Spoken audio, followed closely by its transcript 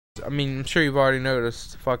I mean, I'm sure you've already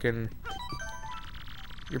noticed. Fucking,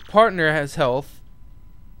 your partner has health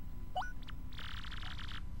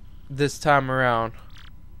this time around.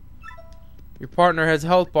 Your partner has a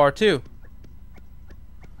health bar too.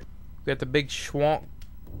 Got the big schwonk,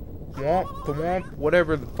 womp,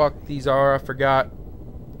 whatever the fuck these are. I forgot.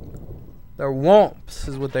 They're womps,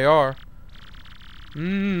 is what they are.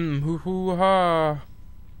 Hoo hoo ha.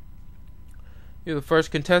 You're the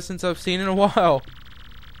first contestants I've seen in a while.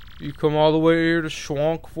 You come all the way here to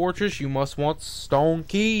Schwonk Fortress, you must want stone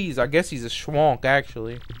keys. I guess he's a schwonk,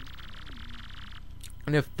 actually.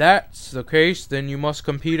 And if that's the case, then you must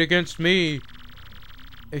compete against me.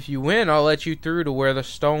 If you win, I'll let you through to where the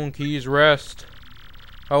stone keys rest.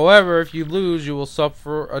 However, if you lose, you will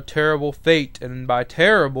suffer a terrible fate. And by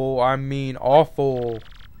terrible, I mean awful.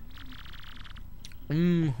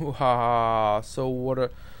 Ha. So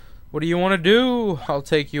what do you want to do? I'll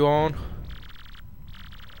take you on.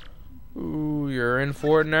 Ooh, you're in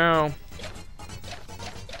for it now.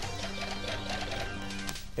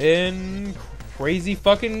 In crazy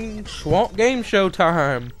fucking Schwonk game show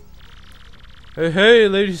time. Hey,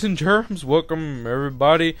 ladies and germs, welcome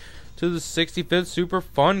everybody to the 65th Super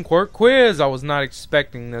Fun Quirk Quiz. I was not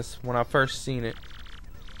expecting this when I first seen it.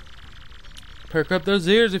 Perk up those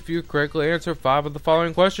ears. If you correctly answer 5 of the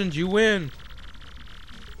following questions, you win.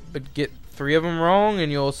 But get 3 of them wrong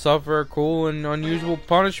and you'll suffer a cruel and unusual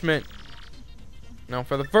punishment. Now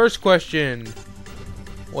for the first question.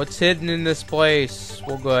 What's hidden in this place?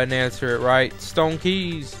 We'll go ahead and answer it right. Stone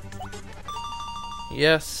keys.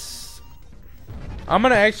 Yes. I'm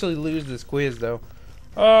gonna actually lose this quiz though.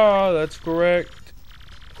 Oh, that's correct.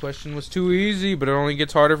 Question was too easy, but it only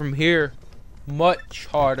gets harder from here. Much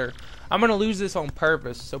harder. I'm gonna lose this on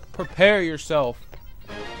purpose, so prepare yourself.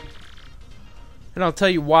 And I'll tell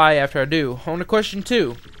you why after I do. On to question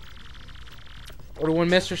 2. Order 1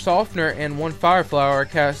 Mr. Softener and 1 Fire Flower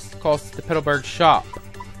costs the Petalburg shop.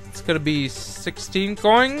 It's gonna be 16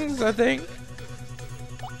 coins, I think.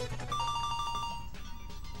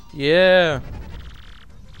 Yeah.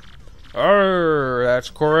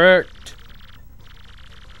 That's correct.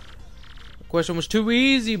 The question was too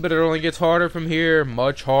easy, but it only gets harder from here.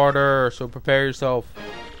 Much harder, so prepare yourself.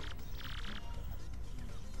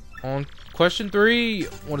 On question 3,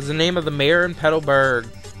 what is the name of the mayor in Petalburg?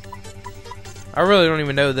 I really don't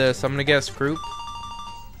even know this. I'm gonna guess Croup.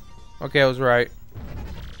 Okay, I was right.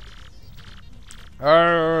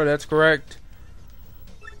 That's correct.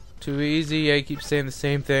 Too easy. I keep saying the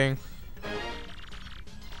same thing.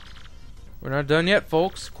 We're not done yet,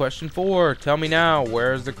 folks. Question 4. Tell me now,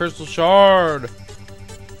 where's the crystal shard?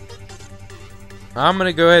 I'm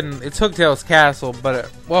gonna go ahead and... It's Hooktail's castle, but...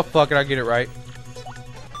 well, fuck it, I'll get it right.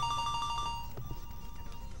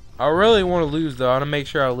 I really want to lose, though. I want to make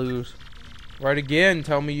sure I lose. Right again.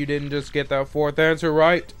 Tell me you didn't just get that 4th answer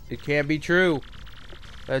right. It can't be true.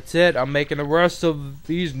 That's it. I'm making the rest of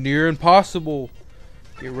these near impossible.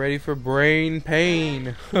 Get ready for brain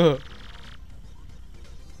pain. You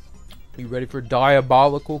ready for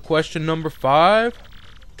diabolical question number 5?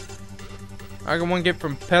 I want to get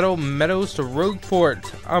from Petal Meadows to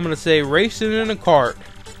Rogueport. I'm going to say racing in a cart.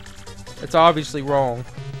 It's obviously wrong.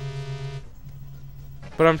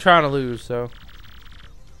 But I'm trying to lose, so.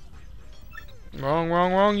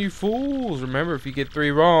 Wrong, you fools. Remember, if you get 3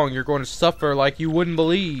 wrong, you're going to suffer like you wouldn't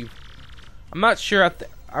believe. I'm not sure.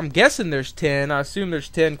 I'm guessing there's 10. I assume there's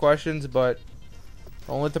 10 questions, but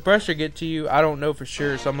don't let the pressure get to you. I don't know for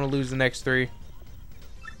sure, so I'm going to lose the next 3.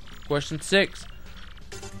 Question 6.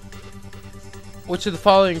 Which of the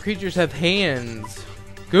following creatures have hands?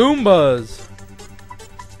 Goombas.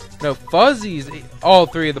 No, fuzzies. All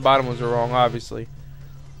 3 of the bottom ones are wrong, obviously.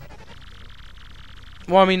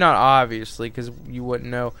 Well, I mean, not obviously, because you wouldn't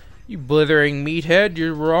know. You blithering meathead,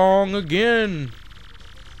 you're wrong again.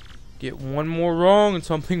 Get 1 more wrong and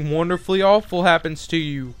something wonderfully awful happens to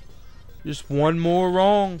you. Just 1 more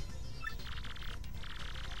wrong.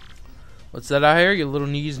 What's that I hear? Your little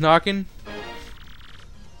knees knocking?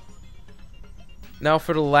 Now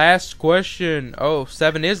for the last question. Oh,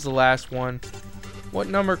 7 is the last one. What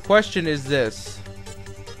number question is this?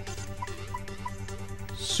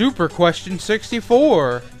 Super question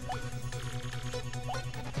 64.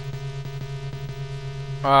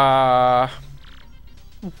 Wow,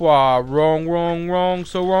 wrong.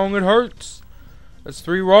 So wrong it hurts. That's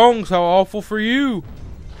 3 wrongs. How awful for you.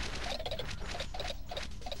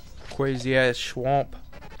 Crazy ass swamp.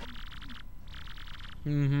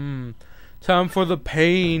 Time for the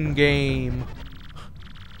pain game.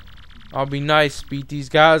 I'll be nice, beat these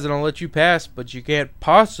guys, and I'll let you pass, but you can't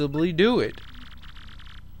possibly do it.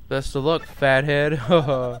 Best of luck, fathead.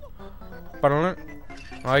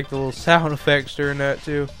 I like the little sound effects during that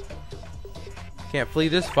too. Can't flee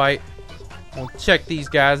this fight. We'll check these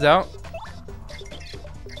guys out.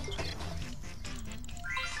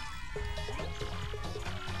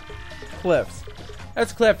 Cliffs.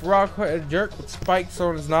 That's Cleft rock jerk with spikes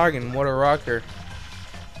on his noggin. What a rocker.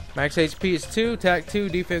 Max HP is 2, attack 2,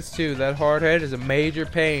 defense 2. That hard head is a major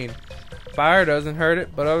pain. Fire doesn't hurt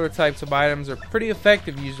it, but other types of items are pretty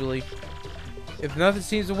effective usually. If nothing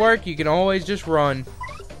seems to work, you can always just run.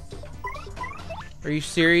 Are you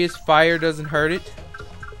serious? Fire doesn't hurt it?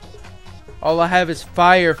 All I have is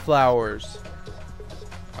fire flowers.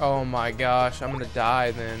 Oh my gosh, I'm gonna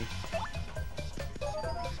die then.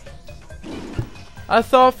 I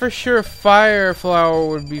thought for sure fire flower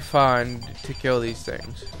would be fine to kill these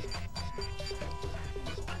things.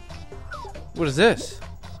 What is this?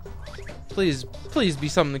 Please, please be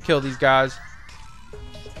something to kill these guys.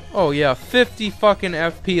 Oh yeah, 50 fucking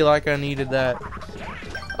FP like I needed that.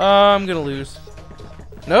 I'm gonna lose.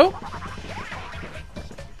 No?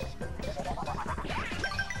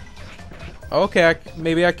 Okay,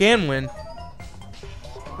 maybe I can win.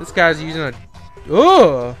 This guy's using a...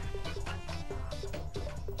 Ugh!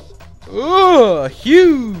 Ugh!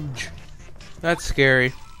 Huge! That's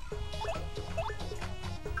scary.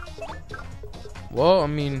 Well, I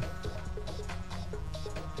mean...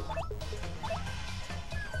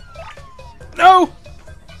 No!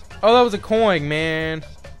 Oh, that was a coin, man.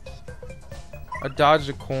 I dodged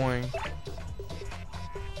a coin.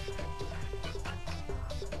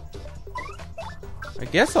 I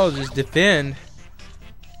guess I'll just defend.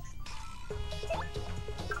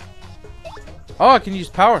 Oh, I can use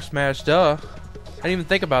power smash, duh. I didn't even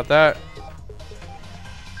think about that.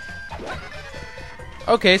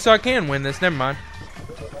 Okay, so I can win this, never mind.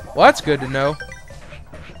 Well, that's good to know.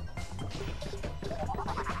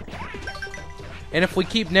 And if we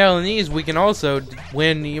keep nailing these, we can also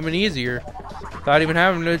win even easier. Without even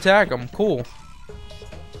having to attack them. Cool.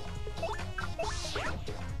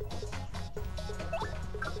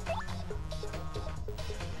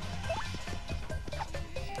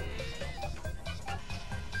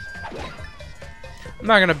 I'm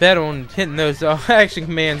not gonna bet on hitting those action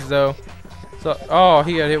commands though. So, oh,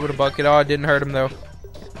 he got hit with a bucket. Oh, it didn't hurt him though.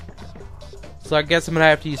 So I guess I'm gonna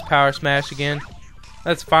have to use power smash again.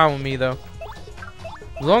 That's fine with me though.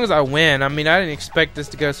 As long as I win. I mean, I didn't expect this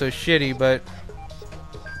to go so shitty, but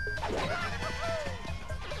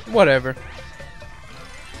whatever.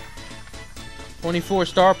 24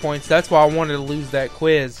 star points. That's why I wanted to lose that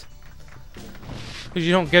quiz. Because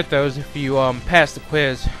you don't get those if you pass the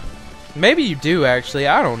quiz. Maybe you do, actually.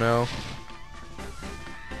 I don't know.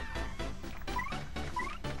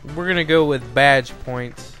 We're going to go with badge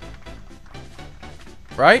points.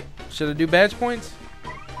 Right? Should I do badge points?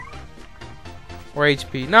 Or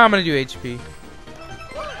HP? No, I'm going to do HP.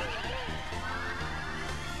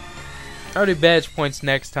 I'll do badge points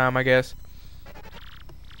next time, I guess.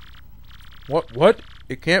 What?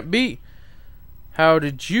 It can't be. How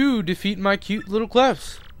did you defeat my cute little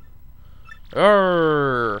clefs?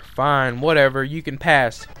 Fine, whatever, you can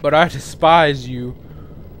pass, but I despise you.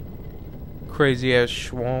 Crazy ass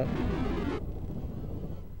schwonk.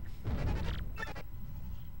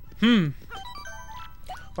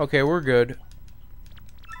 Okay, we're good.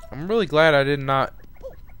 I'm really glad I did not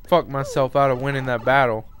fuck myself out of winning that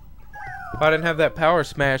battle. If I didn't have that power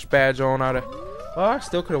smash badge on, I'd have... Well, I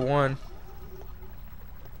still could have won.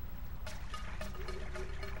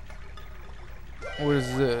 What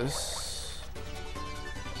is this?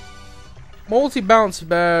 Multi-bounce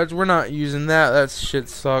badge. We're not using that. That shit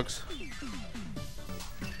sucks.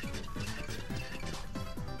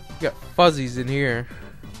 Got fuzzies in here.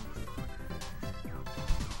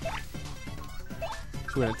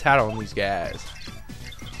 So we're gonna tattle on these guys.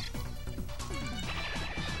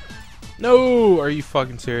 No! Are you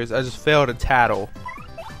fucking serious? I just failed a tattle.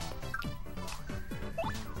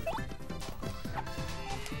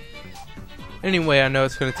 Anyway, I know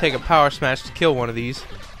it's gonna take a power smash to kill one of these.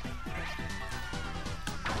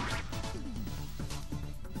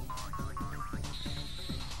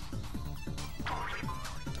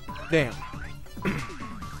 Damn.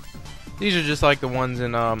 These are just like the ones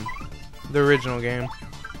in the original game.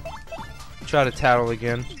 Try to tattle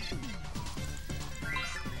again.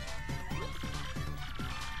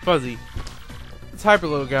 Fuzzy. It's hyper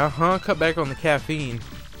little guy, huh? Cut back on the caffeine.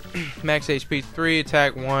 Max HP 3,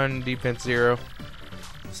 attack 1, defense 0.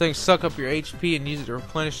 These things suck up your HP and use it to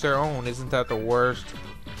replenish their own. Isn't that the worst?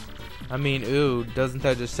 I mean, ooh, doesn't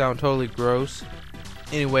that just sound totally gross?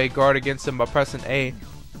 Anyway, guard against them by pressing A.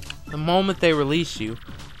 The moment they release you,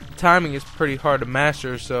 the timing is pretty hard to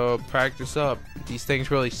master, so practice up. These things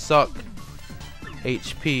really suck.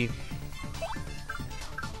 HP.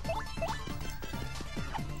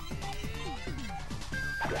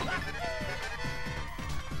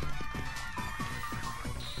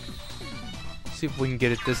 See if we can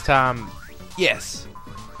get it this time. Yes.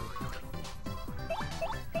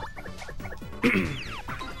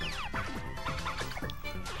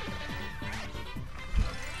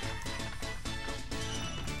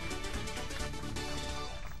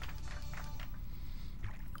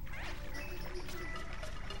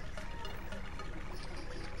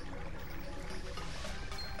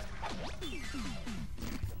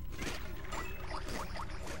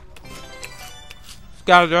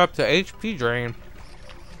 Got it up to HP drain.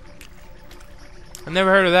 I never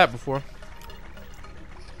heard of that before.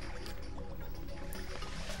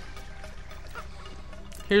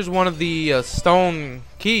 Here's one of the stone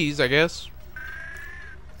keys, I guess.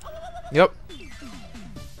 Yep.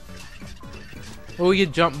 We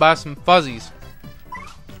get jumped by some fuzzies.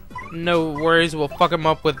 No worries, we'll fuck them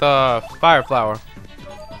up with fire flower.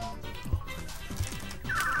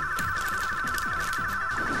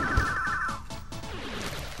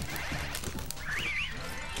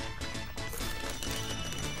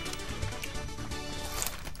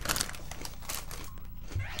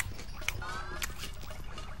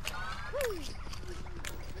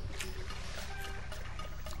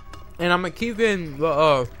 And I'm gonna keep in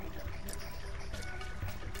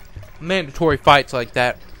mandatory fights like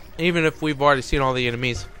that, even if we've already seen all the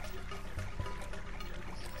enemies.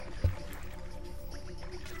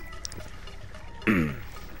 I'm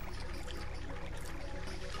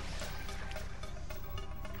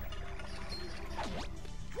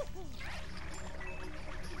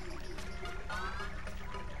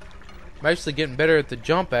actually getting better at the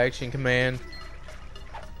jump action command.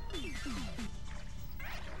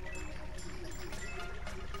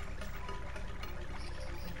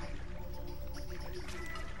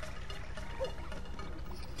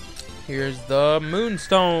 Here's the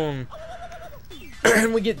moonstone.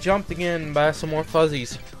 And we get jumped again by some more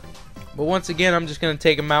fuzzies. But once again, I'm just going to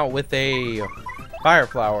take them out with a fire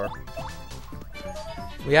flower.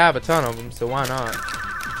 We have a ton of them, so why not?